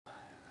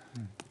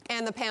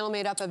And the panel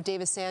made up of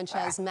Davis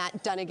Sanchez,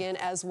 Matt Dunnigan,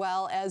 as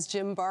well as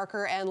Jim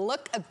Barker. And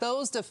look at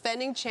those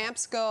defending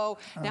champs go.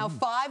 Now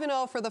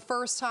 5-0 for the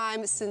first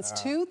time since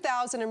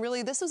 2000. And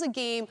really, this was a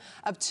game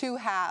of two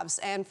halves.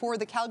 And for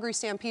the Calgary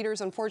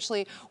Stampeders,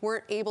 unfortunately,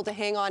 weren't able to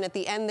hang on at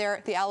the end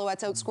there. The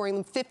Alouettes outscoring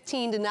them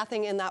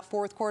 15-0 in that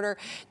fourth quarter.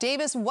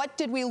 Davis, what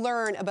did we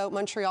learn about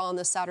Montreal on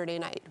this Saturday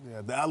night?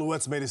 Yeah, the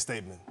Alouettes made a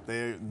statement.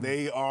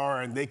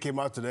 They came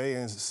out today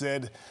and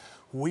said,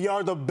 we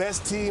are the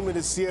best team in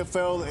the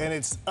CFL, and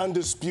it's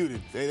undisputed.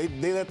 They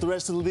let the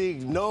rest of the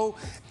league know.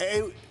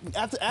 And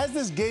as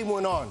this game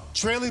went on,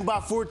 trailing by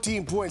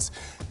 14 points,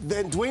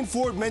 then Dwayne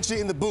Ford mentioned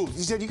it in the booth.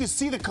 He said you can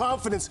see the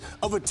confidence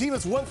of a team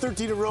that's won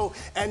 13 in a row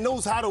and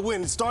knows how to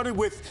win. It started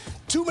with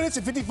 2 minutes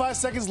and 55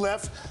 seconds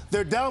left.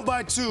 They're down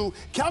by 2.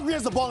 Calgary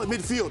has the ball at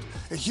midfield.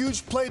 A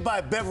huge play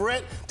by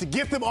Beverette to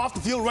get them off the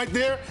field right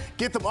there,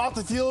 get them off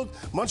the field.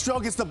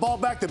 Montreal gets the ball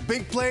back. The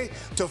big play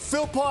to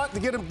Philpott to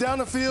get them down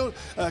the field.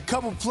 A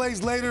couple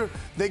plays later,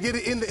 they get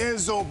it in the end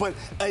zone. But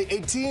a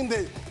team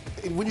that,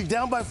 when you're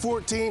down by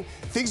 14,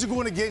 things are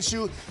going against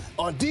you.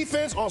 On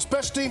defense, on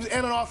special teams,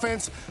 and on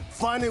offense,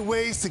 finding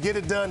ways to get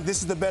it done.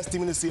 This is the best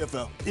team in the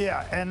CFL.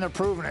 Yeah, and they're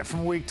proving it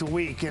from week to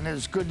week. And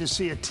it's good to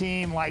see a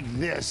team like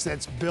this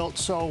that's built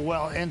so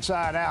well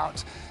inside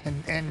out.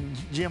 And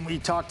Jim, we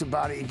talked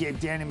about it. You gave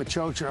Danny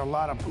Machocha a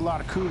lot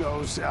of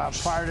kudos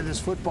prior to this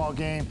football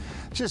game.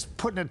 Just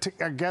putting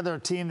together a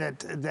team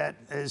that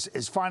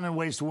is finding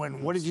ways to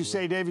win. What did you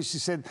say, Davis? You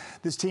said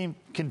this team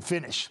can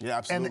finish. Yeah,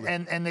 absolutely.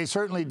 And they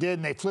certainly did.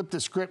 And they flipped the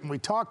script, and we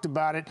talked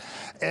about it.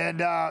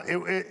 And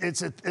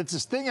it's a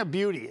thing of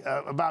beauty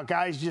about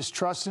guys just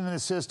trusting in the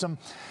system.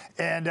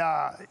 And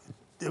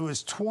it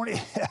was 20.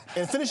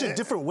 And finishing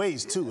different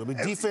ways, too. I mean,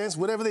 defense,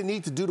 whatever they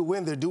need to do to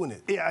win, they're doing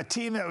it. Yeah, a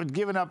team that had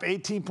given up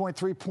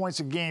 18.3 points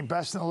a game,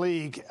 best in the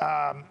league.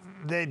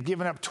 They'd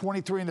given up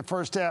 23 in the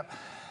first half.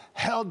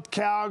 Held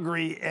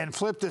Calgary and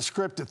flipped the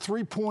script to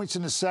 3 points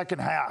in the second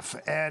half.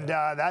 And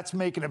that's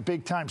making a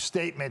big-time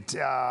statement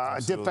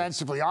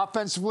defensively.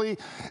 Offensively,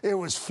 it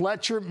was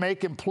Fletcher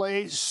making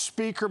plays,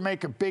 Speaker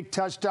make a big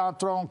touchdown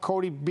throw, and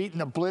Cody beating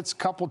the blitz a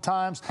couple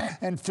times,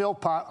 and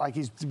Philpott, like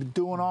he's been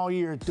doing all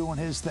year, doing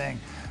his thing.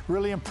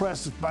 Really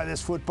impressed by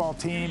this football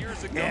team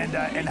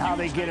and how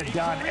they get it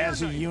done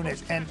as a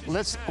unit. And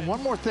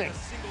one more thing.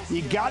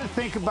 You got to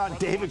think about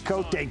David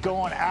Cote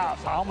going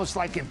out almost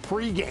like in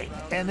pregame.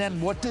 And then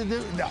what did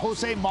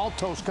Jose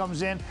Maltos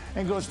comes in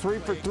and goes 3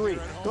 for 3.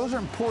 Those are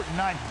important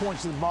 9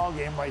 points of the ball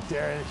game right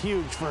there. And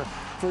huge for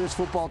this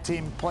football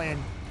team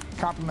playing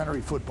complementary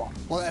football.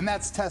 Well, and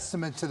that's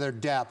testament to their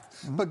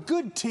depth. But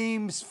good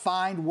teams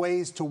find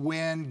ways to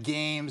win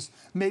games.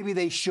 Maybe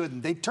they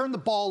shouldn't. They turned the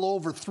ball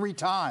over 3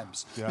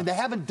 times. Yeah. And they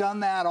haven't done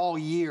that all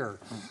year.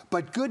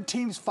 But good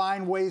teams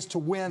find ways to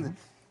win.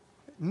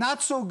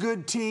 Not so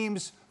good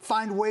teams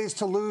find ways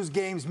to lose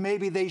games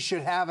maybe they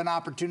should have an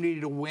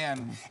opportunity to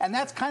win. And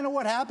that's kind of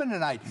what happened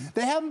tonight.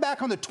 They have them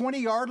back on the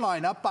 20-yard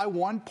line up by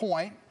 1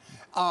 point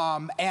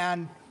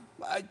and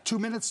 2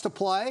 minutes to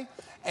play.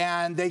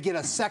 And they get a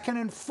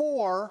 2nd and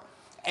 4.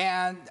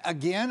 And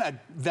again, a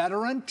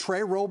veteran,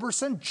 Trey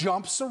Roberson,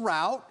 jumps a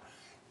route,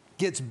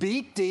 gets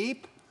beat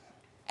deep,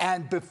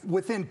 and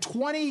within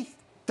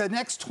the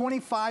next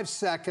 25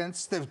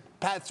 seconds, the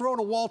throw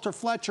to Walter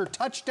Fletcher,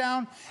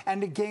 touchdown,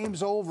 and the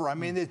game's over. I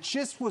mean, it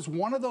just was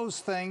one of those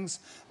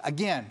things.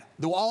 Again,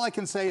 all I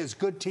can say is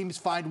good teams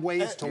find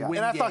ways to win games.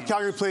 And I thought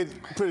Calgary played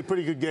a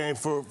pretty good game.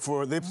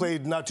 They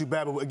played not too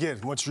bad, but again,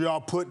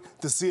 Montreal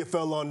put the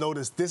CFL on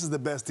notice. This is the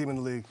best team in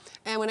the league.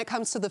 And when it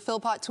comes to the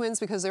Philpott twins,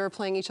 because they were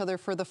playing each other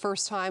for the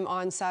first time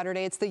on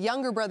Saturday, it's the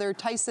younger brother,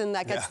 Tyson,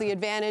 that gets the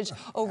advantage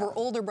over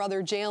older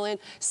brother, Jalen.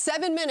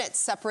 7 minutes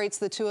separates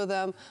the two of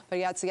them. But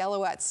yeah, it's the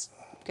Alouettes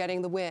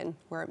getting the win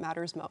where it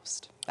matters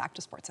most. Back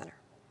to SportsCenter.